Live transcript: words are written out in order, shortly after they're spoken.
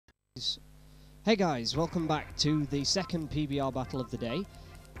Hey guys, welcome back to the second PBR battle of the day.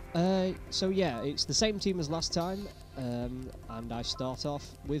 So yeah, it's the same team as last time, and I start off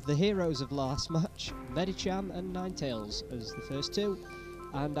with the heroes of last match, Medicham and Ninetales as the first two,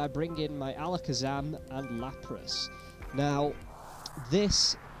 and I bring in my Alakazam and Lapras. Now,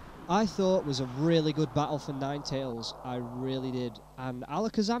 this I thought was a really good battle for Ninetales, I really did, and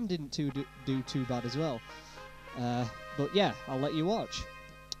Alakazam didn't do too bad as well. But yeah, I'll let you watch.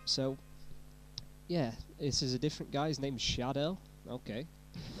 So, yeah, this is a different guy. His name's Shadow. Okay.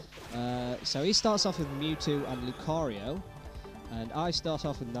 So he starts off with Mewtwo and Lucario, and I start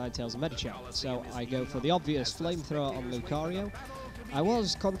off with Ninetales and Medicham. So I go for the obvious Flamethrower on Lucario. I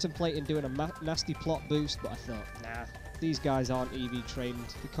was contemplating doing a nasty plot boost, but I thought, nah, these guys aren't EV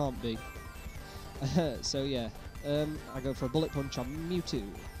trained. They can't be. So yeah, I go for a Bullet Punch on Mewtwo.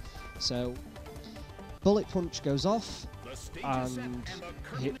 So Bullet Punch goes off and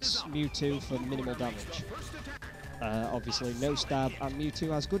hits Mewtwo for minimal damage. Obviously no stab, and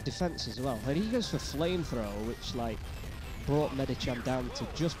Mewtwo has good defense as well. And he goes for Flamethrower, which like brought Medicham down to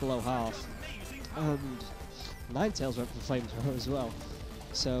just below half. And Ninetales went for Flamethrower as well.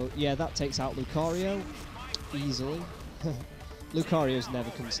 So yeah, that takes out Lucario easily. Lucarios never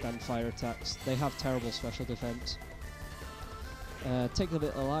can stand fire attacks. They have terrible special defense. Take a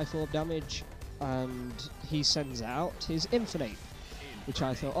bit of Life Orb damage, and he sends out his Infinite, which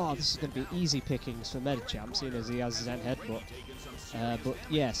I thought, oh, this is going to be easy pickings for Medicham, seeing as he has Zen Headbutt. But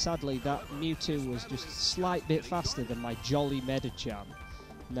yeah, sadly that Mewtwo was just a slight bit faster than my jolly Medicham.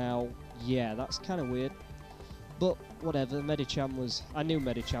 Now, yeah, that's kind of weird. But whatever, I knew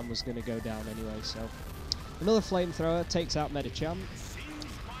Medicham was going to go down anyway, so. Another Flamethrower takes out Medicham,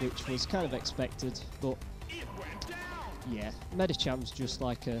 which was kind of expected, but yeah, Medicham's just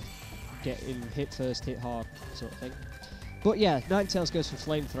like a get in, hit first, hit hard sort of thing. But yeah, Ninetales goes for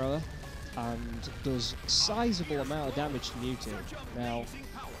Flamethrower and does sizable amount of damage to Mewtwo. Now,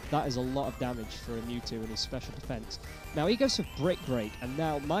 that is a lot of damage for a Mewtwo and his special defense. Now he goes for Brick Break, and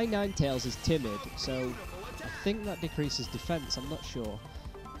now my Ninetales is timid, so I think that decreases defense, I'm not sure.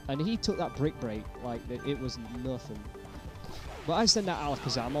 And he took that Brick Break like it was nothing. But I send out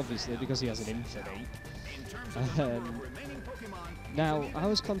Alakazam, obviously, because he has an Infinite. Now, I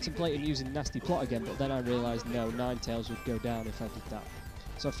was contemplating using Nasty Plot again, but then I realised no, Ninetales would go down if I did that.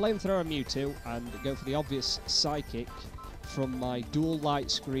 So Flamethrower Mewtwo, and go for the obvious Psychic from my dual light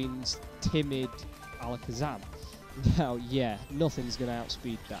screens timid Alakazam. Now, yeah, nothing's going to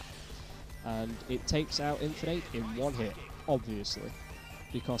outspeed that. And it takes out Infinite in one hit, obviously,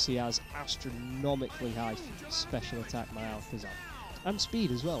 because he has astronomically high special attack, my Alakazam. And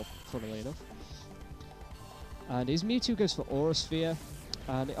speed as well, funnily enough. And his Mewtwo goes for Aura Sphere,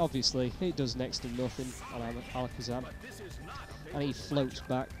 and obviously it does next to nothing on Alakazam. And he floats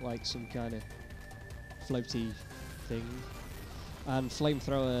back like some kind of floaty thing. And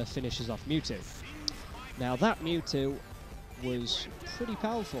Flamethrower finishes off Mewtwo. Now that Mewtwo was pretty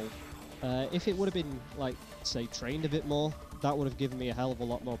powerful. If it would have been, like, say, trained a bit more, that would have given me a hell of a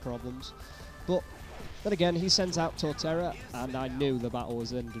lot more problems. But then again, he sends out Torterra, and I knew the battle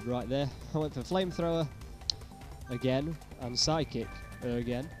was ended right there. I went for Flamethrower again, and Psychic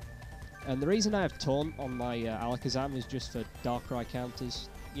again. And the reason I have Taunt on my Alakazam is just for Darkrai counters,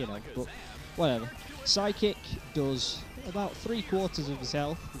 you know, but whatever. Psychic does about 3/4 of his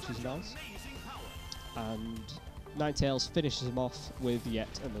health, which is nice. And Ninetales finishes him off with yet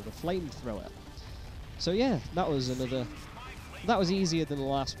another Flamethrower. So yeah, that was easier than the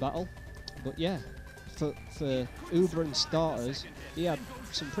last battle. But yeah, for Uber and starters, he had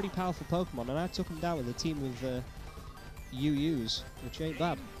some pretty powerful Pokemon, and I took him down with a team of UUs, which ain't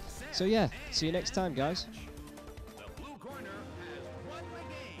bad. So yeah, see you next time, guys.